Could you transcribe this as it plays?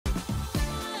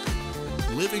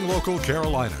Living Local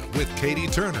Carolina with Katie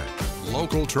Turner.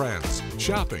 Local trends,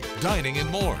 shopping, dining, and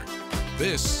more.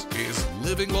 This is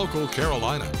Living Local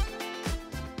Carolina.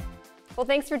 Well,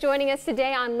 thanks for joining us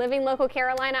today on Living Local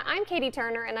Carolina. I'm Katie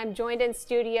Turner, and I'm joined in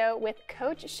studio with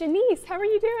Coach Shanice. How are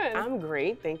you doing? I'm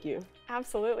great, thank you.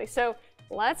 Absolutely. So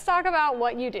let's talk about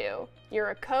what you do.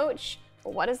 You're a coach.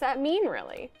 What does that mean,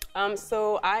 really?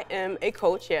 So I am a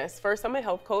coach, yes. First, I'm a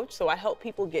health coach, so I help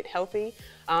people get healthy.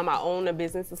 I own a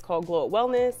business that's called Glow Up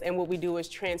Wellness, and what we do is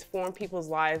transform people's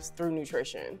lives through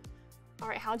nutrition. All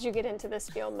right, how'd you get into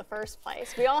this field in the first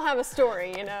place? We all have a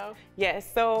story, you know.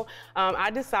 Yes, so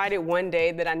I decided one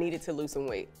day that I needed to lose some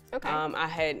weight. Okay. I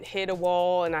had hit a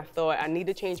wall and I thought I need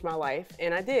to change my life,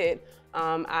 and I did.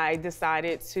 I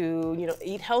decided to,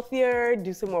 eat healthier,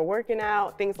 do some more working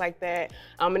out, things like that.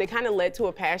 And it kind of led to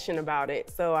a passion about it.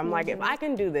 So I'm like, if I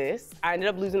can do this, I ended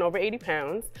up losing over 80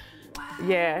 pounds. Wow.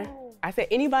 Yeah. I said,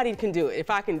 anybody can do it if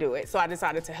I can do it. So I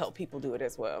decided to help people do it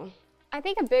as well. I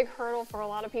think a big hurdle for a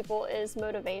lot of people is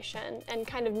motivation and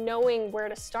kind of knowing where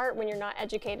to start when you're not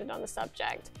educated on the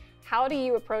subject. How do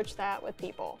you approach that with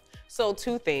people? So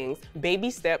two things. Baby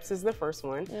steps is the first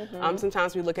one.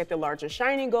 Sometimes we look at the larger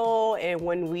shiny goal, and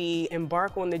when we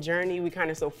embark on the journey, we kind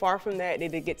of so far from that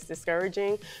it gets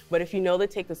discouraging. But if you know to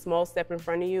take the small step in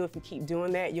front of you, if you keep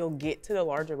doing that, you'll get to the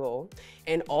larger goal.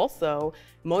 And also,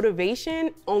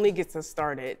 motivation only gets us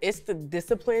started. It's the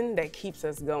discipline that keeps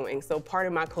us going. So part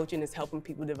of my coaching is helping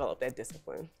people develop that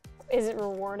discipline. Is it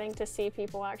rewarding to see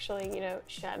people actually,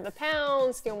 shed the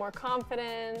pounds, feel more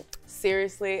confident?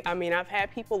 Seriously, I mean, I've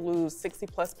had people lose 60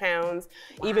 plus pounds,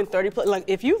 even 30 plus. Like,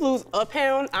 if you lose a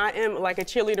pound, I am like a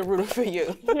cheerleader rooting for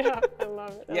you. Yeah, I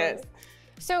love it. Yes.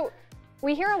 So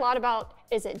we hear a lot about,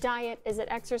 is it diet, is it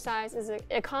exercise, is it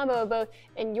a combo of both?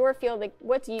 In your field, like,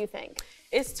 what do you think?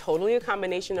 It's totally a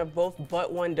combination of both,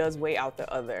 but one does weigh out the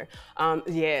other.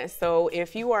 Yeah, so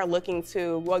if you are looking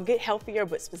to, get healthier,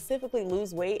 but specifically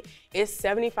lose weight, it's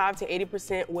 75 to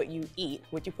 80% what you eat,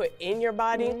 what you put in your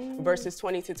body, versus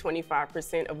 20 to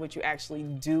 25% of what you actually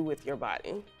do with your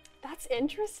body. That's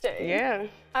interesting. Yeah.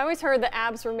 I always heard the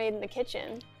abs were made in the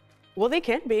kitchen. Well, they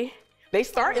can be. They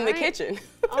start in the kitchen.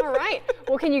 All right.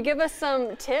 Well, can you give us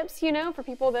some tips, for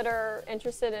people that are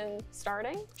interested in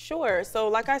starting? Sure. So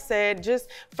like I said, just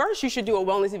first you should do a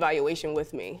wellness evaluation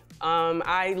with me.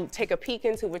 I take a peek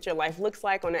into what your life looks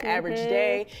like on an average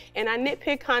day, and I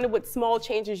nitpick kind of what small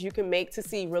changes you can make to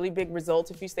see really big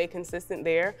results if you stay consistent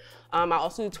there. I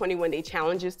also do 21-day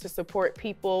challenges to support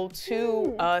people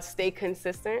to stay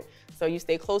consistent. So you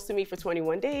stay close to me for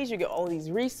 21 days, you get all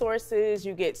these resources,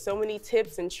 you get so many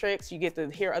tips and tricks, you get to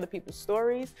hear other people's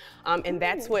stories, and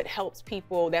that's what helps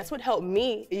people, that's what helped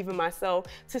me, even myself,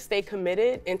 to stay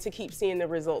committed and to keep seeing the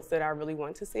results that I really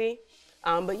want to see.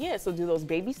 But yeah, so do those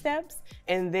baby steps,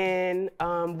 and then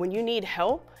when you need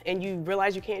help and you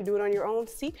realize you can't do it on your own,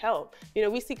 seek help.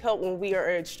 We seek help when we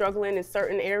are struggling in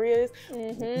certain areas.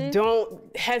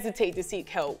 Don't hesitate to seek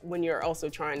help when you're also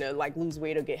trying to lose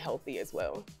weight or get healthy as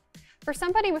well. For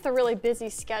somebody with a really busy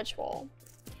schedule,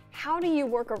 how do you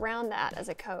work around that as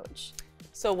a coach?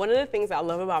 So one of the things I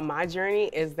love about my journey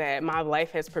is that my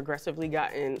life has progressively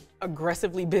gotten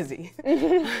aggressively busy. I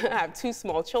have 2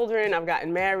 small children, I've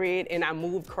gotten married, and I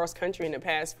moved cross country in the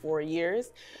past 4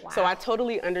 years. Wow. So I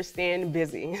totally understand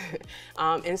busy.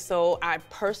 And so I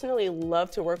personally love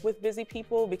to work with busy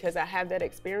people because I have that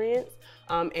experience.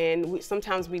 And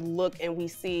sometimes we look and we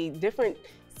see different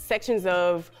sections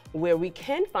of where we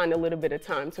can find a little bit of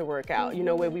time to work out,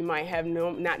 where we might have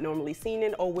not normally seen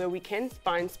it, or where we can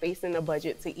find space in the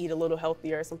budget to eat a little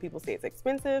healthier. Some people say it's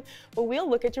expensive, but we'll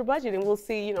look at your budget and we'll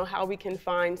see, how we can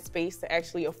find space to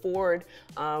actually afford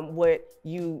what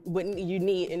you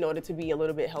need in order to be a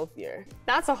little bit healthier.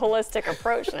 That's a holistic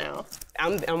approach now.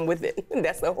 I'm with it.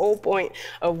 That's the whole point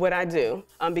of what I do,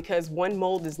 because one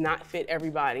mold does not fit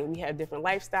everybody. We have different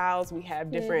lifestyles, we have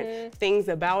different things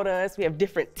about us, we have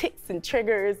different tics and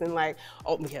triggers, and we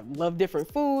love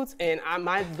different foods, and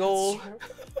my goal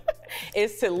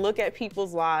is to look at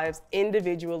people's lives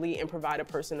individually and provide a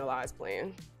personalized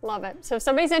plan. Love it. So if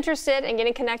somebody's interested in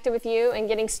getting connected with you and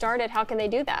getting started, how can they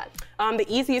do that? The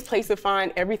easiest place to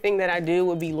find everything that I do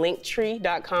would be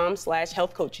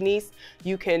linktree.com/healthcoachshanice.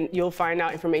 You'll find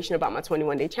out information about my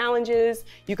 21-day challenges.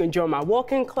 You can join my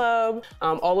walk-in club.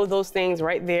 All of those things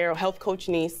right there, Health Coach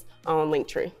Shanice on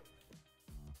Linktree.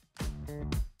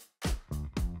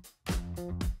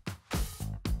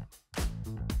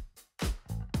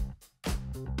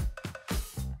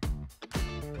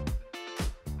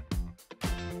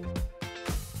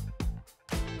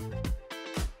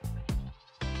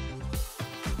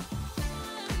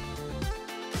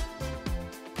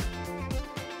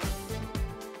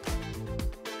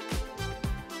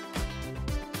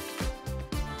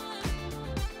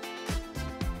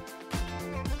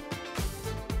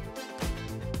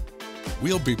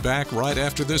 We'll be back right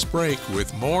after this break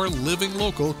with more Living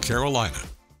Local Carolina.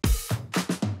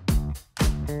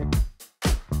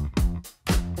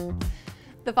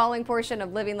 The following portion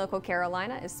of Living Local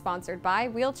Carolina is sponsored by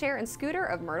Wheelchair and Scooter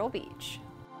of Myrtle Beach.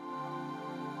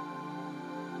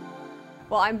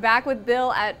 Well, I'm back with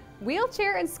Bill at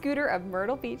Wheelchair and Scooter of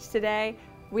Myrtle Beach today.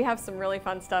 We have some really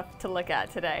fun stuff to look at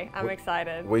today. I'm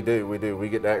excited. We do. We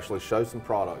get to actually show some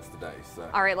products today. So.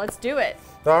 All right, let's do it.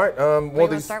 All right. What do you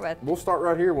want to start with? We'll start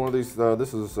right here. One of these.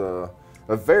 This is a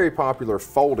very popular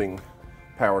folding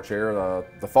power chair.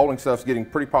 The folding stuff's getting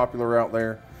pretty popular out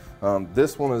there.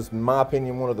 This one is, in my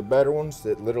opinion, one of the better ones.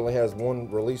 It literally has one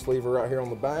release lever right here on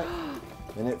the back.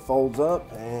 And it folds up,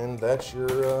 and that's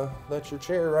your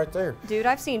chair right there. Dude,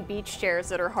 I've seen beach chairs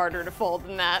that are harder to fold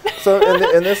than that. So,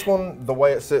 and this one, the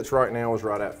way it sits right now is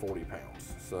right at 40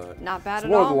 pounds. So not bad it's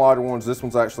at all. One of the lighter ones. This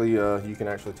one's actually, you can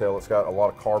actually tell it's got a lot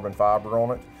of carbon fiber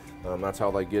on it. That's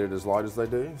how they get it as light as they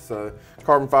do. So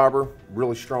carbon fiber,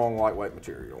 really strong, lightweight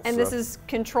material. And this is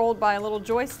controlled by a little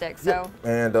joystick, so. Yep.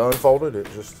 And unfolded, it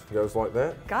just goes like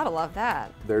that. Gotta love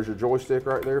that. There's your joystick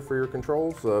right there for your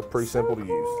controls. Pretty simple to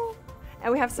use.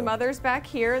 And we have some others back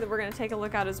here that we're going to take a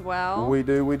look at as well. We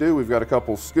do. We've got a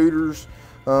couple scooters.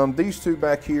 These two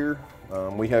back here,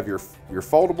 we have your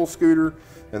foldable scooter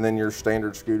and then your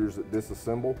standard scooters that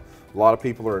disassemble. A lot of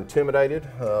people are intimidated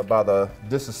by the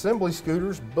disassembly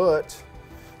scooters, but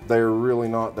they're really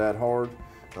not that hard.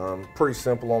 Pretty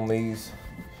simple on these.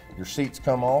 Your seats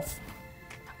come off.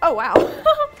 Oh, wow.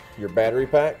 Your battery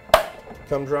pack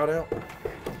comes right out.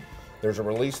 There's a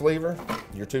release lever.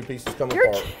 Your two pieces come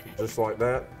apart, just like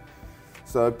that.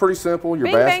 So pretty simple.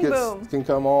 Your baskets can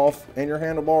come off, and your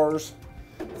handlebars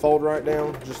fold right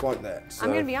down, just like that. So,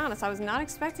 I'm going to be honest, I was not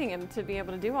expecting him to be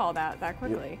able to do all that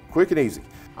quickly. Yeah, quick and easy.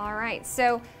 All right,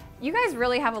 so you guys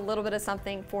really have a little bit of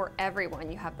something for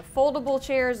everyone. You have the foldable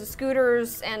chairs, the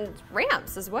scooters, and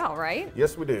ramps as well, right?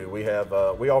 Yes, we do. We have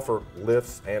we offer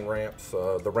lifts and ramps.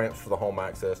 The ramps for the home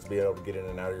access to be able to get in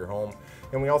and out of your home,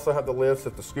 and we also have the lifts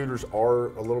if the scooters are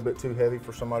a little bit too heavy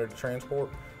for somebody to transport.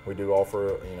 We do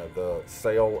offer the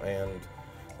sale and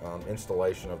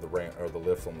installation of the ramp or the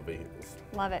lifts on the vehicles.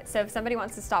 Love it. So if somebody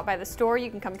wants to stop by the store,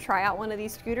 you can come try out one of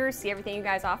these scooters, see everything you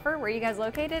guys offer. Where are you guys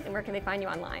located, and where can they find you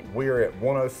online? We are at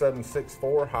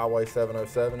 10764 Highway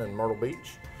 707 in Myrtle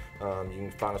Beach. You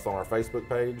can find us on our Facebook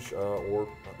page or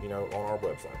on our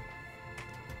website.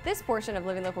 This portion of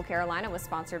Living Local Carolina was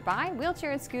sponsored by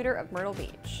Wheelchair and Scooter of Myrtle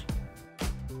Beach.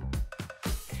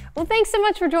 Well, thanks so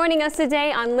much for joining us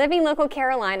today on Living Local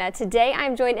Carolina. Today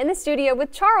I'm joined in the studio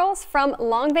with Charles from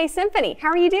Long Bay Symphony. How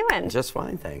are you doing? Just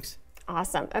fine, thanks.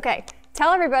 Awesome. Okay,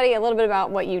 tell everybody a little bit about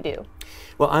what you do.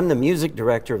 Well, I'm the music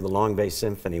director of the Long Bay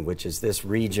Symphony, which is this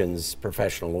region's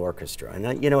professional orchestra.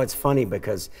 And it's funny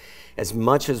because as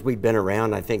much as we've been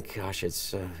around, I think, gosh,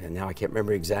 it's, and now I can't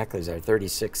remember exactly, it's our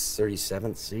 36th,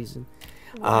 37th season.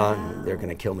 Wow. They're going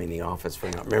to kill me in the office for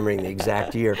not remembering the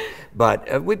exact year.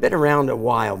 But we've been around a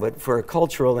while, but for a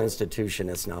cultural institution,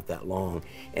 it's not that long.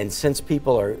 And since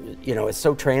people are, it's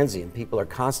so transient, people are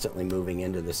constantly moving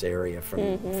into this area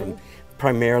from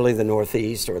primarily the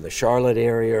Northeast or the Charlotte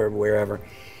area or wherever.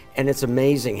 And it's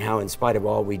amazing how, in spite of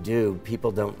all we do,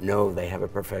 people don't know they have a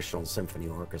professional symphony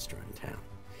orchestra in town.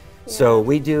 Yeah. So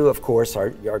we do, of course,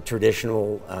 our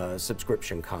traditional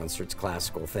subscription concerts,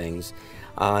 classical things,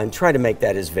 and try to make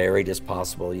that as varied as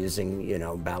possible using,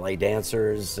 ballet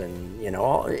dancers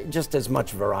and, just as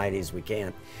much variety as we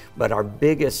can. But our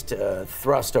biggest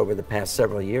thrust over the past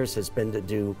several years has been to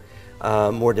do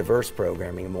more diverse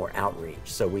programming and more outreach.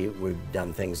 So we've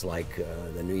done things like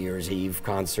the New Year's Eve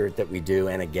concert that we do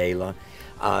and a gala,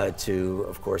 to,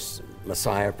 of course,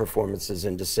 Messiah performances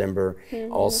in December.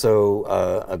 Also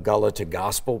a Gullah to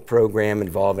Gospel program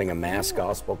involving a mass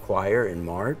gospel choir in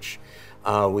March.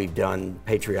 We've done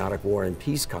patriotic war and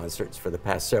peace concerts for the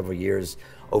past several years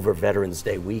over Veterans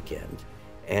Day weekend.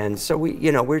 And so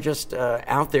we're just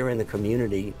out there in the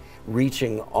community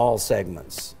reaching all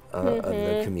segments of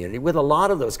the community, with a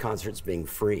lot of those concerts being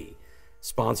free,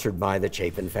 sponsored by the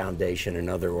Chapin Foundation and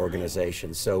other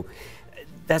organizations. So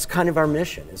that's kind of our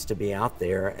mission, is to be out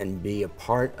there and be a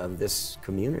part of this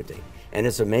community. And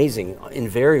it's amazing,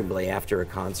 invariably after a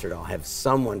concert, I'll have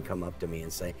someone come up to me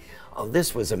and say, "Oh,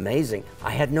 this was amazing.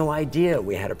 I had no idea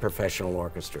we had a professional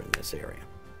orchestra in this area."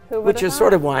 Which is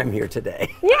sort of why I'm here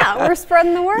today. Yeah, we're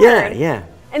spreading the word. Yeah.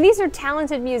 And these are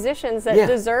talented musicians that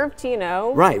deserve to,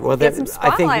 right. Well, get some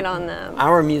spotlight on them.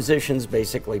 Our musicians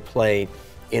basically play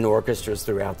in orchestras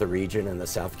throughout the region, in the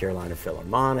South Carolina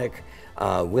Philharmonic,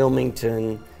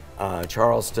 Wilmington,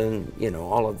 Charleston,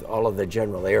 all of the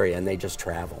general area, and they just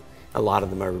travel. A lot of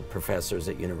them are professors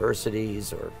at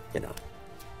universities or,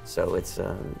 So it's,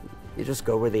 you just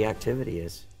go where the activity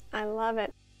is. I love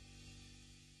it.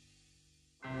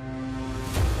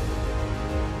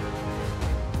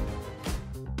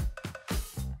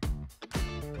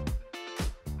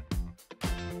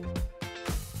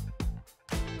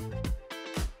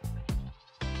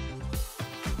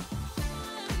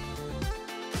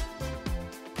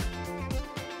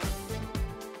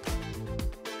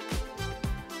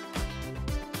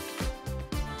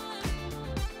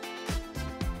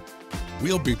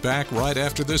 We'll be back right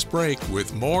after this break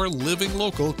with more Living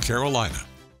Local Carolina.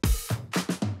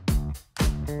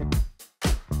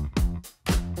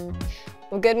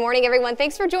 Well, good morning, everyone.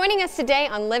 Thanks for joining us today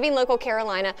on Living Local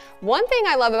Carolina. One thing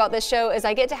I love about this show is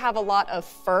I get to have a lot of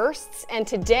firsts, and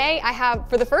today I have,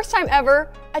 for the first time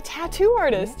ever, a tattoo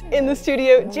artist in the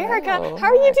studio. Jerica, how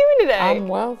are you doing today? I'm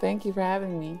well, thank you for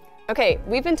having me. Okay,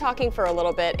 we've been talking for a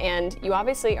little bit, and you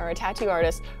obviously are a tattoo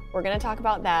artist. We're gonna talk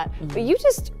about that, but you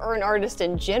just are an artist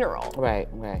in general. Right,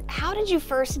 right. How did you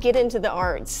first get into the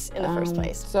arts in the first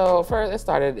place? So first, it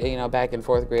started, back in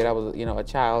 4th grade. I was, a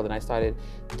child, and I started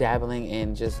dabbling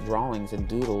in just drawings and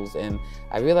doodles, and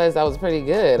I realized I was pretty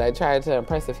good. I tried to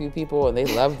impress a few people, and they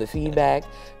loved the feedback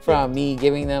from me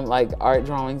giving them like art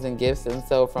drawings and gifts, and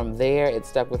so from there, it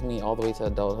stuck with me all the way to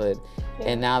adulthood.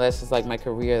 And now that's just like my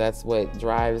career. That's what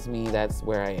drives me. That's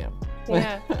where I am.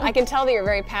 Yeah, I can tell that you're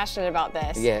very passionate about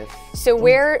this. Yes. So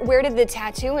where did the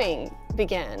tattooing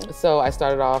begin? So I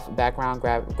started off background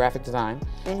graphic design,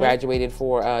 graduated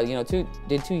for,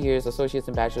 did 2 years associates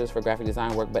and bachelors for graphic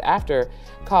design work. But after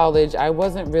college, I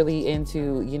wasn't really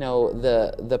into,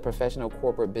 the professional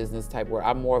corporate business type work.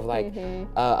 I'm more of like,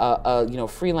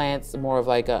 freelance, more of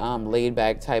like a laid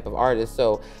back type of artist.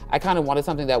 So I kind of wanted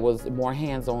something that was more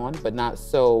hands-on, but not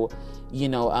so,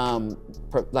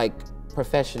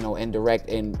 professional and direct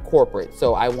and corporate.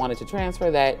 So I wanted to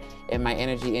transfer that and my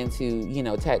energy into,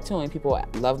 tattooing. People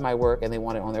love my work and they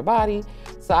want it on their body.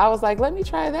 So I was like, let me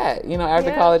try that.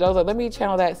 After college, I was like, let me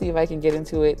channel that, see if I can get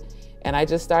into it. And I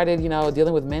just started,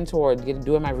 dealing with mentors,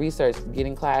 doing my research,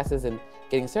 getting classes and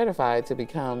getting certified to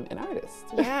become an artist.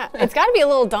 Yeah, it's got to be a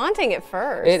little daunting at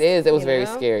first. It is. It was very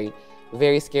scary.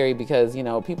 Very scary because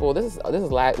people. This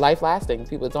is life lasting.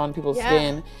 It's on people's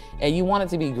skin, and you want it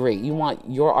to be great. You want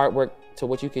your artwork to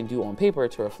what you can do on paper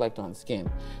to reflect on skin.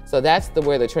 So that's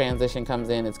where the transition comes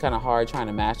in. It's kind of hard trying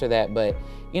to master that, but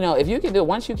if you can do it,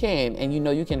 once you can, and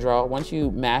you can draw, once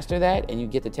you master that and you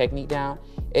get the technique down,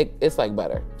 it's like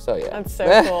butter. So yeah. That's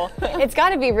so cool. It's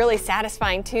got to be really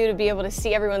satisfying too to be able to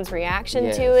see everyone's reaction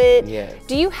to it. Yes.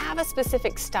 Do you have a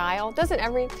specific style? Doesn't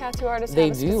every tattoo artist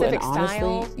have a specific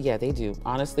style? Yeah, they do.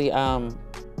 Honestly,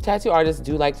 tattoo artists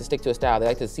do like to stick to a style. They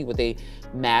like to see what they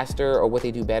master or what they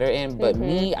do better in. But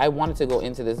me, I wanted to go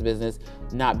into this business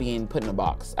not being put in a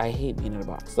box. I hate being in a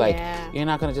box. Like, you're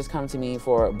not gonna just come to me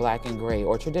for black and gray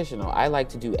or traditional. I like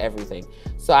to do everything.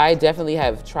 So I definitely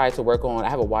have tried to work on, I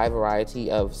have a wide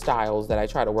variety of styles that I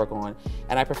try to work on,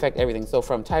 and I perfect everything. So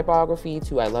from typography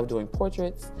to, I love doing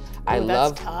portraits. I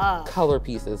love color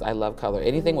pieces. I love color.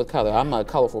 Anything with color. I'm a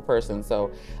colorful person,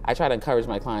 so I try to encourage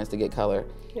my clients to get color.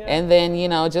 And then,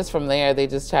 just from there, they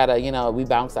just try to, we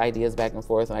bounce ideas back and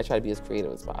forth, and I try to be as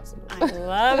creative as possible. I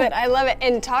love it. I love it.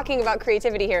 And talking about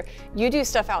creativity here, you do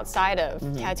stuff outside of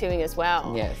tattooing as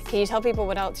well. Yes. Can you tell people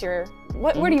what else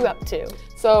what are you up to?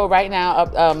 So right now,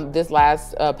 this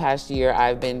last past year,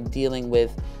 I've been dealing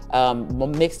with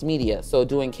mixed media. So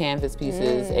doing canvas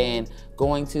pieces and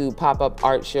going to pop-up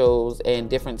art shows in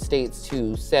different states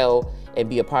to sell and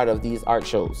be a part of these art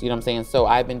shows. You know what I'm saying? So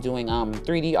I've been doing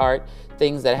 3D art,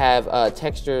 things that have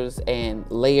textures and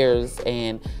layers,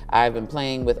 and I've been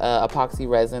playing with epoxy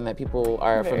resin that people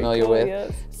are familiar with.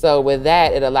 Yes. So with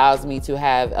that, it allows me to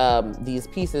have these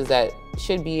pieces that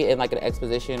should be in like an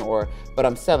exposition, but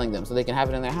I'm selling them so they can have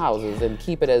it in their houses and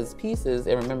keep it as pieces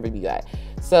and remember me that.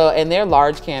 So, and they're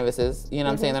large canvases, you know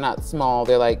what I'm saying? They're not small,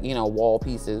 they're like, wall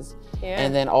pieces. Yeah.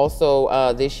 And then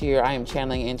also this year I am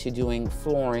channeling into doing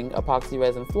flooring, epoxy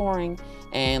resin flooring,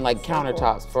 and like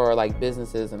countertops for like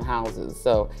businesses and houses.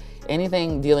 So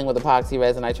anything dealing with epoxy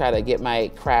resin, I try to get my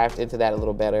craft into that a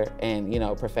little better and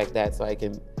perfect that so I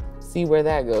can see where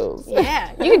that goes.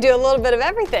 Yeah, you can do a little bit of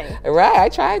everything. Right, I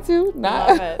try to.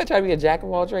 Love it. I try to be a jack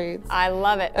of all trades. I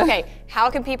love it. Okay, how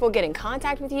can people get in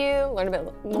contact with you, learn a bit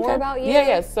more about you?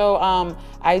 Yeah. So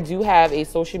I do have a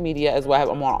social media as well.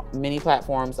 I'm on many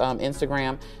platforms.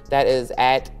 Instagram, that is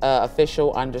at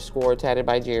official_tatted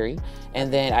by Jerry.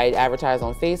 And then I advertise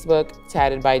on Facebook,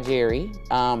 Tatted by Jerry.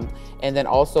 And then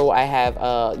also I have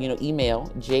email,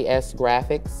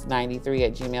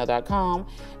 jsgraphics93@gmail.com.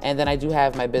 And then I do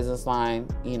have my business office line,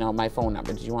 you know, my phone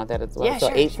number. Did you want that as well? Yeah, so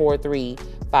sure.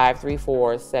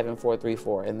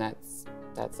 843-534-7434, and that's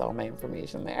all my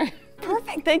information there.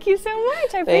 Perfect. Thank you so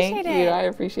much. I appreciate Thank you. it. I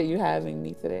appreciate you having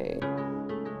me today.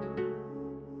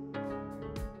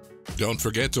 Don't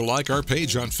forget to like our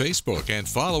page on Facebook and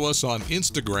follow us on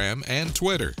Instagram and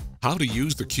Twitter. How to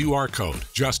use the QR code.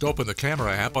 Just open the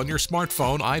camera app on your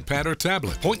smartphone, iPad, or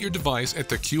tablet. Point your device at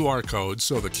the QR code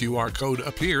so the QR code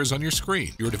appears on your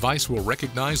screen. Your device will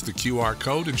recognize the QR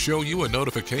code and show you a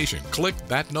notification. Click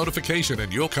that notification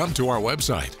and you'll come to our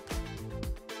website.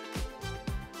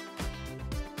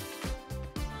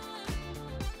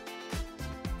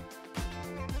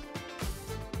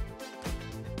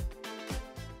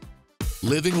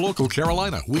 Living Local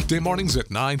Carolina, weekday mornings at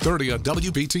 9:30 on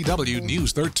WBTW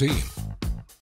News 13.